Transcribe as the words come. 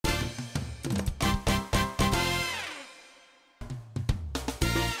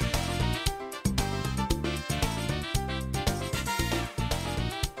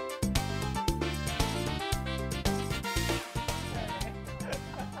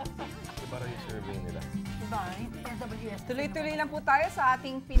yung survey nila. Diba? NWS. Tuloy-tuloy lang po tayo sa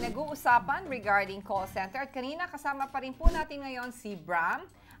ating pinag-uusapan regarding call center. At kanina, kasama pa rin po natin ngayon si Brahm.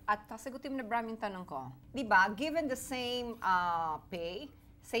 At sasagutin mo na Brahm yung tanong ko. Diba, given the same pay,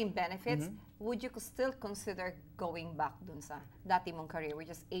 same benefits, would you still consider going back dun sa dati mong career, which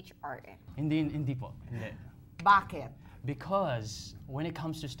is HRM? Hindi po. Hindi. Bakit? Because when it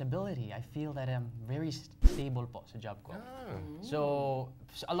comes to stability, I feel that I'm very stable po sa job ko. So,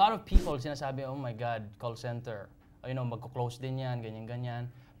 a lot of people sinasabi, oh my God, call center, magko-close din yan,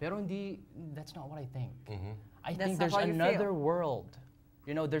 ganyan-ganyan. Pero hindi, that's not what I think. I think there's another world.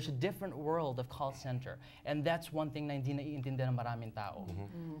 There's a different world of call center. And that's one thing na hindi naiintindihan ng maraming tao.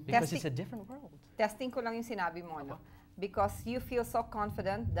 Because it's a different world. Testing ko lang yung sinabi mo, no? Because you feel so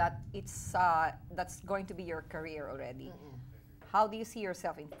confident that that's going to be your career already. How do you see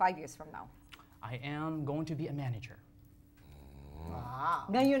yourself in 5 years from now? I am going to be a manager.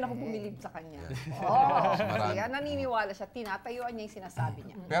 Wow. Ngayon ako bumilib sa kanya. Kaya naniniwala siya, tinatayuan niya yung sinasabi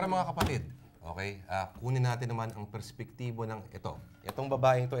niya. Pero mga kapatid, okay, kunin natin naman ang perspektibo ng ito. Itong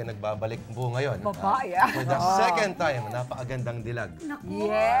babaeng to ay nagbabalik po ngayon. Babae, For the second time, napakagandang dilag.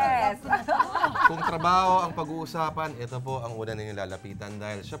 Yes! Kung trabaho ang pag-uusapan, ito po ang una ninyong lalapitan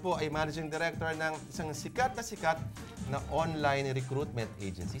dahil siya po ay managing director ng isang sikat na online recruitment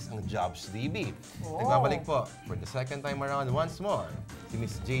agencies, ang JobsDB. Nagbabalik po for the second time around once more, si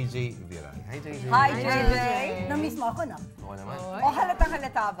Miss JJ Viran. Hi, JJ. Hi, JJ. Na-miss mo ako, no? Oo naman.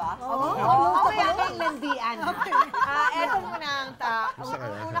 Halatang-halata ba? Okay, aking landian. Eto muna ang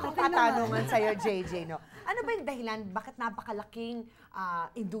una kong katanungan sa'yo, JJ, no? Ano ba yung dahilan, bakit napakalaking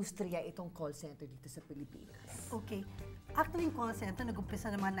industriya itong call center dito sa Pilipinas? Okay. Actually, yung call center, nag-umpisa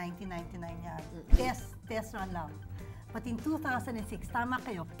naman 1999 yan. Test run lang. But in 2006, tama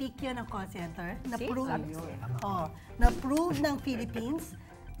kayo, peak yun ng call center. Na-prove ng Philippines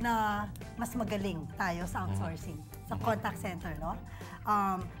na mas magaling tayo sa outsourcing, sa contact center, no?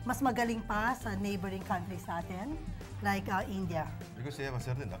 Mas magaling pa sa neighboring countries natin, like India. Because they have a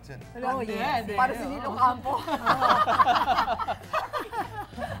certain accent. Oh, yes. Para sa Nilo Campo.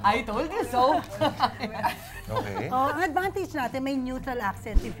 I told you so. Okay. Ang advantage natin, may neutral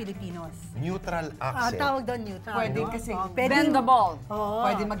accent yung Filipinos. Neutral accent. Tawag doon neutral. Pwede no? kasi Bendable.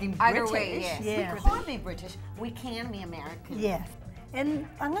 pwede maging Either British. way, yes. Yes. We can't be British. We can be American. Yes. And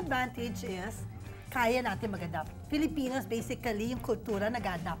ang advantage is, kaya natin mag-adapt. Filipinos, basically, yung kultura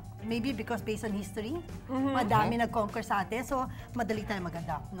nag-adapt. Maybe because based on history, madami nag-conquer sa atin, so madali tayo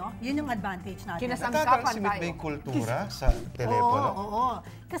mag-adapt, no? Yun yung advantage natin. Nakaka-transmit ba yung kultura sa telepono? Oo.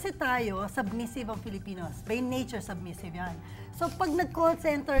 Kasi tayo, submissive ang Filipinos. By nature, submissive yan. So pag nag-call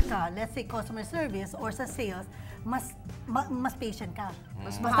center ka, let's say customer service or sa sales, mas patient ka.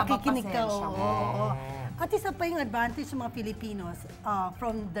 Mas nakikinig ka. Oo. At isa pa yung advantage ng mga Filipinos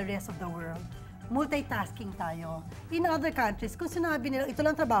from the rest of the world. Multitasking tayo. In other countries, kung sinabi nila, ito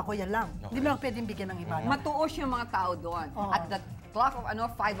lang trabaho, yan lang. Hindi mo lang pwedeng bigyan ng iba. No? Matuos yung mga tao doon. At the clock of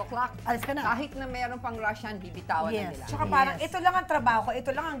 5 o'clock, alis ka na. Kahit na meron pang Russian, bibitawan na nila. Tsaka parang, ito lang ang trabaho ko,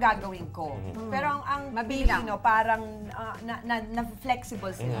 ito lang ang gagawin ko. Pero ang Pilipino, parang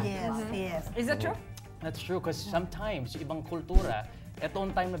na-flexible sila. Yes. Is that true? That's true, because sometimes, yung ibang kultura,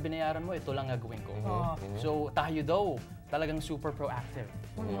 etong time na binayaran mo, ito lang gagawin ko. So, tayo daw, talagang super proactive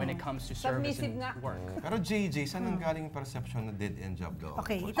when it comes to service and work. Pero JJ, saan nanggaling yung perception na dead-end job daw?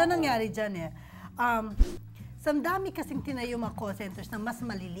 Okay, ito nangyari dyan eh. Sa dami kasing tinayo mga call centers na mas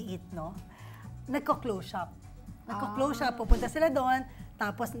maliliit, no? Nagko-close shop. Nagko-close shop, pupunta sila doon,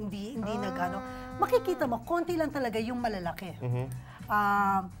 tapos hindi nagano. Makikita mo, konti lang talaga yung malalaki.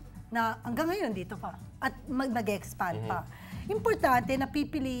 Na hanggang ngayon dito pa. At nag-expand pa. Importante na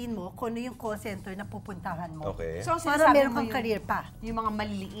pipiliin mo kung ano yung call center na pupuntahan mo. Okay. So, para sinasabi meron mo kang career pa. Yung mga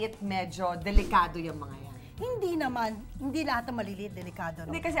maliliit, medyo delikado yung mga yan. Hindi naman, hindi lahat ng maliliit, delikado.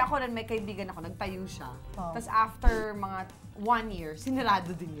 No? Hindi kasi ako rin, may kaibigan ako, nagtayo siya. Tapos after mga 1 year,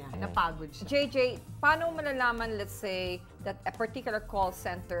 sinirado din niya. Napagod siya. JJ, paano malalaman, let's say, that a particular call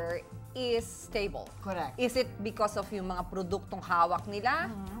center is stable? Correct. Is it because of yung mga produktong hawak nila?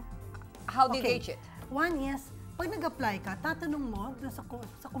 How do you gauge it? One is, pag nag-apply ka, tatanong mo dun sa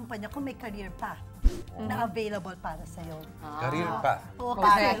kumpanya kung may career pa na available para sa'yo. Career pa. Oo,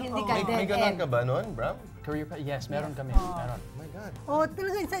 Para kasi, hindi ka May ganon ka ba nun, Brahm? Career pa? Yes, meron kami. Meron. Oh my God.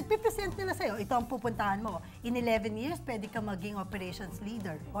 talagang pipresent nila sa'yo, ito ang pupuntahan mo. In 11 years, pwede ka maging operations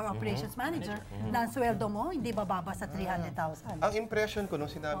leader or operations manager na ang sweldo mo, hindi bababa sa 300,000. Ang impression ko nung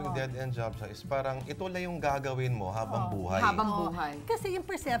sinabing dead-end job siya is parang ito lang yung gagawin mo habang buhay. Habang buhay. Kasi yung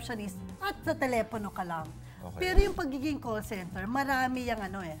perception is, at sa telepono ka lang. Okay. Pero yung pagiging call center, marami yung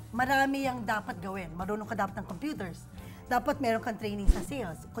marami yung dapat gawin. Marunong ka dapat ng computers. dapat meron kang training sa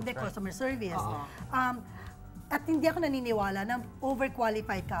sales, kundi customer service. At hindi ako naniniwala na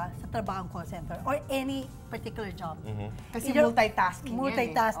overqualified ka sa trabahong call center or any particular job. Kasi Either multitasking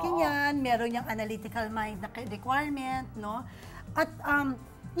multitasking yan, meron yung analytical mind na requirement, no? At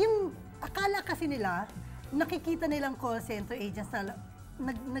yung akala kasi nila, nakikita nilang call center agents na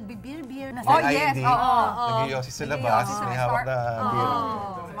nagbibir-bir na Oh, yes. Nag-iossi sa labas, may hawak na beer.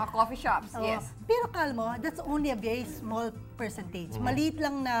 Sa mga coffee shops, yes. Pero kalmo, that's only a very small percentage. Maliit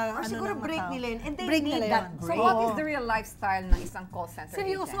lang na Or siguro ng break tao. nila yun, and they Break need nila that yun. So what is the real lifestyle ng isang call center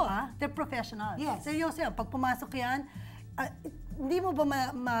Seryoso agent? They're professionals. Yes. Seryoso yan. Pag pumasok yan, hindi mo ba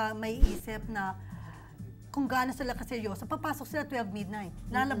maiisip na kung gaano sila kaseryoso, papasok sila 12 midnight,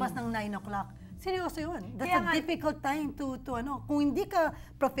 lalabas ng 9 o'clock. Seryoso yun. That's a difficult time to kung hindi ka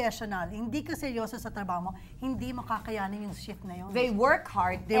professional, hindi ka seryoso sa trabaho mo, hindi mo kakayanin yung shift na yun. They work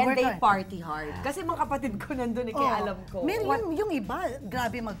hard They and work they hard. party hard. Kasi mga kapatid ko nandun kaya alam ko. Meron yung iba,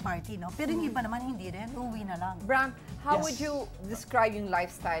 grabe mag-party, no? Pero yung iba naman hindi rin, uwi na lang. Brahm, how Yes. would you describe yung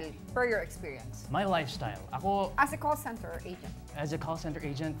lifestyle per your experience? My lifestyle. Ako, As a call center agent. as a call center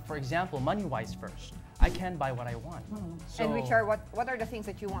agent, for example, money-wise first, I can buy what I want. So, And which are what are the things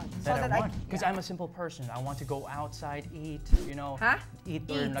that you want? that I want. Because I'm a simple person. I want to go outside, eat, eat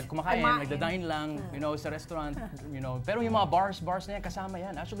or kumakain, nagda-dine lang, sa restaurant, Pero yung mga bars na yan, kasama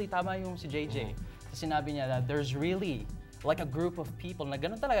yan. Actually, tama yung si JJ. Sinabi niya that there's really like a group of people na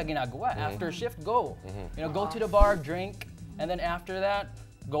ganun talaga ginagawa. After shift, go. Go to the bar, drink, and then after that,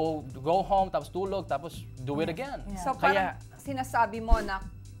 go home, tapos tulog, tapos do it again. So parang sinasabi mo na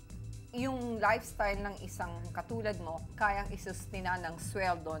yung lifestyle ng isang katulad mo, kayang isustina ng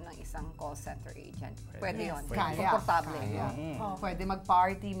sweldo ng isang call center agent. Pwede yun. Kaya. Komportable. Pwede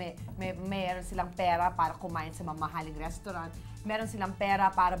mag-party, meron silang pera para kumain sa mamahaling restaurant. Meron silang pera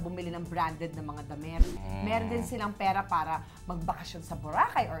para bumili ng branded na mga damit. Meron din silang pera para magbakasyon sa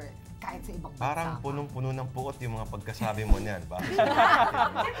Boracay or kahit sa ibang bansa. Parang punong-puno ng puot yung mga pagkasabi mo niyan.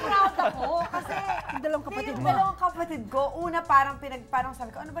 Proud ako kasi Dalawang kapatid yung mo. dalawang kapatid ko, una parang sabi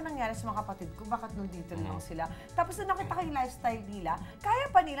ko, ano ba nangyari sa mga kapatid ko? Bakit nandito lang sila? Tapos nung nakita ko yung lifestyle nila, kaya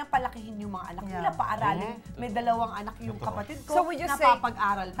pa nilang palakihin yung mga anak nila, paaralin. May dalawang anak yung kapatid ko, So would you say,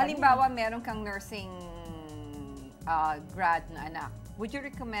 napapag-aral pa halimbawa meron kang nursing grad na anak, would you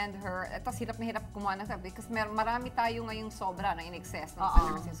recommend her, ito hirap na hirap kumuha ng sabi, because marami tayo ngayong sobra ng in-excess ng sa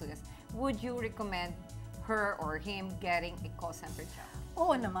nursing students. Would you recommend her or him getting a call center job?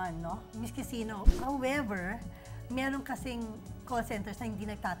 Oo naman, no? Miski sino. However, meron kasing call centers na hindi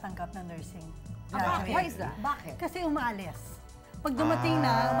nagtatanggap ng nursing graduate. Why is that? Bakit? Kasi umalis. Pag dumating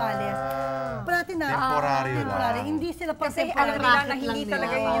na, umalis. Parati na. Temporaryo lang. Temporary. Hindi sila pag Kasi temporary. alam nila na Racket hindi lang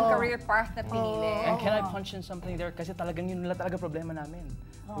talaga nila. yun yung career path na pinili. And can I punch in something there? Kasi talagang yun nila talaga problema namin.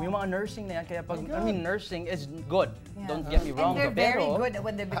 Yung mga nursing na yan, kaya pag, nursing is good. Don't get me wrong. And they're very pero, good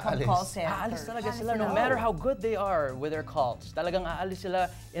when they become call centers. aalis talaga sila. No matter how good they are with their calls, talagang aalis sila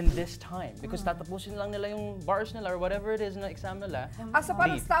in this time. Because tatapusin lang nila yung bars nila or whatever it is na exam nila. So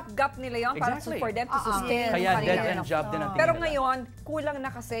parang leave. stopgap nila yun para Exactly. for them to sustain. Kaya yung dead career. end job din ang tingin Pero nila. ngayon, kulang na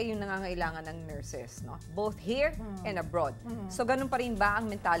kasi yung nangangailangan ng nurses, no? Both here and abroad. So ganun pa rin ba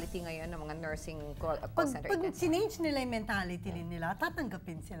ang mentality ngayon ng mga nursing call center Pag agents? sinage nila yung mentality nila,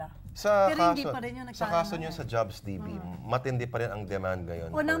 tatanggapin sila. Sa Pero hindi kaso, pa rin yung sa kaso nyo sa Jobs DB, matindi pa rin ang demand ngayon.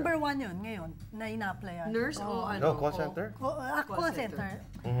 O number 1 yun ngayon na ina-applyan. Nurse o ano? No, call center? Call center.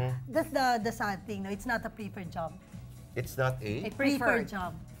 That's the sad thing. No? It's not a preferred job. It's not a? Preferred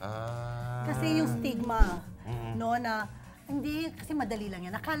job. Kasi yung stigma, no, na hindi, kasi madali lang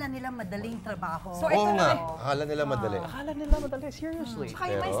yan. Akala nila madaling trabaho. So, Oo ito nga, na akala nila madali. Akala nila madali, seriously.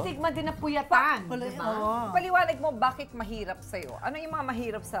 Kaya may Pero- stigma din na puyatan. Diba? Paliwanag mo bakit mahirap sa'yo. Ano yung mga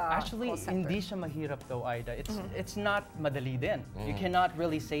mahirap sa Actually, call center? hindi siya mahirap though, Aida. It's not madali din. You cannot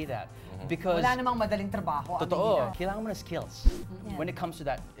really say that. Because Wala namang madaling trabaho. totoo, kailangan mo ng skills. When it comes to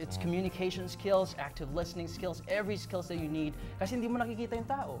that, it's communication skills, active listening skills, every skills that you need. Kasi hindi mo nakikita yung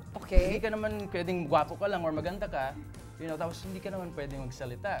tao. Okay. Hindi ka naman pwedeng gwapo ka lang or maganda ka, tapos hindi ka naman pwedeng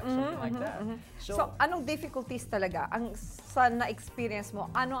magsalita, something like that. So, anong difficulties talaga? Sa na-experience mo,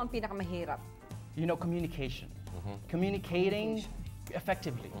 ano ang pinakamahirap? Communication. Communicating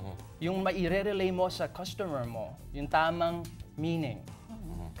effectively. Yung maire-relay mo sa customer mo, yung tamang meaning.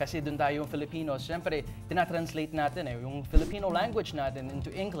 Kasi doon tayo yung Filipinos, siyempre, tinatranslate natin yung Filipino language natin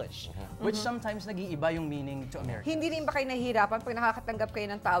into English, which sometimes nag-iiba yung meaning to American. Hindi rin ba kayo nahihirapan pag nakakatanggap kayo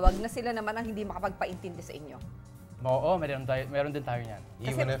ng tawag na sila naman ang hindi makapagpaintindi sa inyo? Oo, meron din tayo niyan.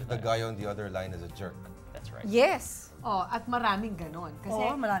 Even if the guy on the other line is a jerk. That's right. Yes. Oh, at maraming ganon. Kasi,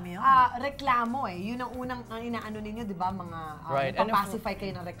 Oo, marami yun. reklamo eh. Yun ang unang inaano ninyo, di ba? Mga Right. And papacify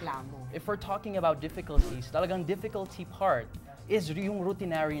kayo ng reklamo. If we're talking about difficulties, talagang difficulty part is yung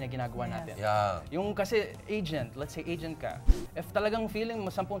routinary na ginagawa natin. Yeah. Yung kasi agent, let's say agent ka, if talagang feeling mo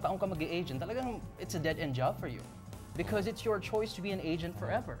 10 taong ka mag-agent, talagang it's a dead-end job for you. Because it's your choice to be an agent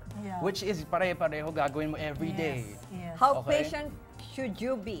forever. Yeah. Which is pare-pareho gagawin mo every day. Yes. How Okay. patient should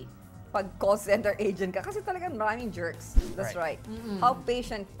you be pag call center agent ka? Kasi talagang maraming jerks. That's right. How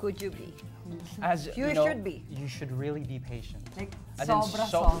patient could you be? As You know, should be. You should really be patient. Like, As in,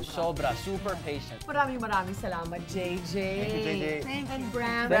 sobra. super patient. Maraming salamat, JJ. Thank you, JJ. And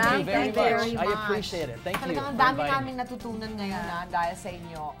Brahm. Thank you very much. very I appreciate it. Thank you Talagang ang for dami inviting naming natutunan ngayon dahil sa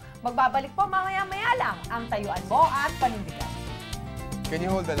inyo. Magbabalik po mamaya-maya lang ang Tayuan mo at Panindigan. Can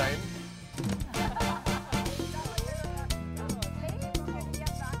you hold the line?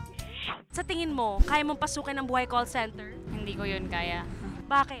 Sa tingin mo, kaya mong pasukin ang buhay call center? Hindi ko yun kaya.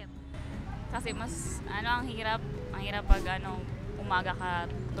 Bakit? Kasi mas, ang hirap pag umaga ka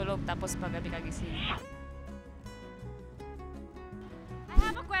tulog tapos pag gabi ka gising. I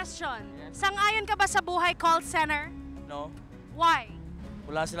have a question. Sang-ayon ka ba sa buhay call center? No, Why?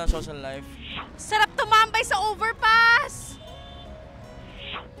 wala silang social life. Sarap tumambay sa overpass!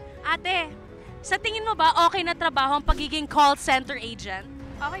 Ate, sa tingin mo ba okay na trabaho ang pagiging call center agent?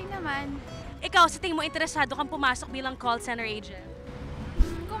 Okay naman. Ikaw, sa tingin mo interesado kang pumasok bilang call center agent?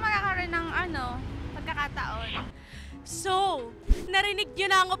 Kung magkakaroon ng pagkakataon. So, narinig niyo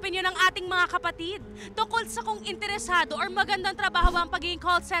na ang opinion ng ating mga kapatid tungkol sa kung interesado or magandang trabaho ba ang pagiging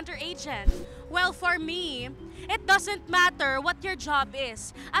call center agent. Well, for me, it doesn't matter what your job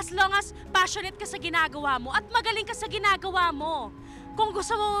is as long as passionate ka sa ginagawa mo at magaling ka sa ginagawa mo. Kung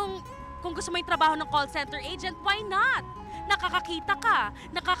gusto mo yung trabaho ng call center agent, why not? Nakakakita ka,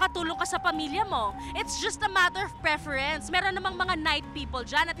 nakakatulong ka sa pamilya mo. It's just a matter of preference. Meron namang mga night people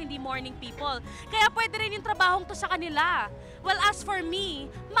dyan at hindi morning people. Kaya pwede rin yung trabahong to sa kanila. Well, as for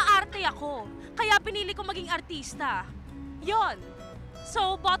me, maarte ako. Kaya pinili ko maging artista. Yon.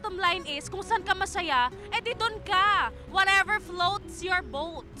 So, bottom line is, kung saan ka masaya, edi doon ka. Whatever floats your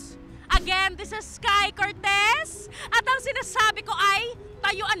boat. Again, this is Sky Cortez. At ang sinasabi ko ay,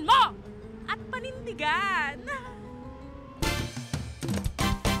 tayuan mo at panindigan.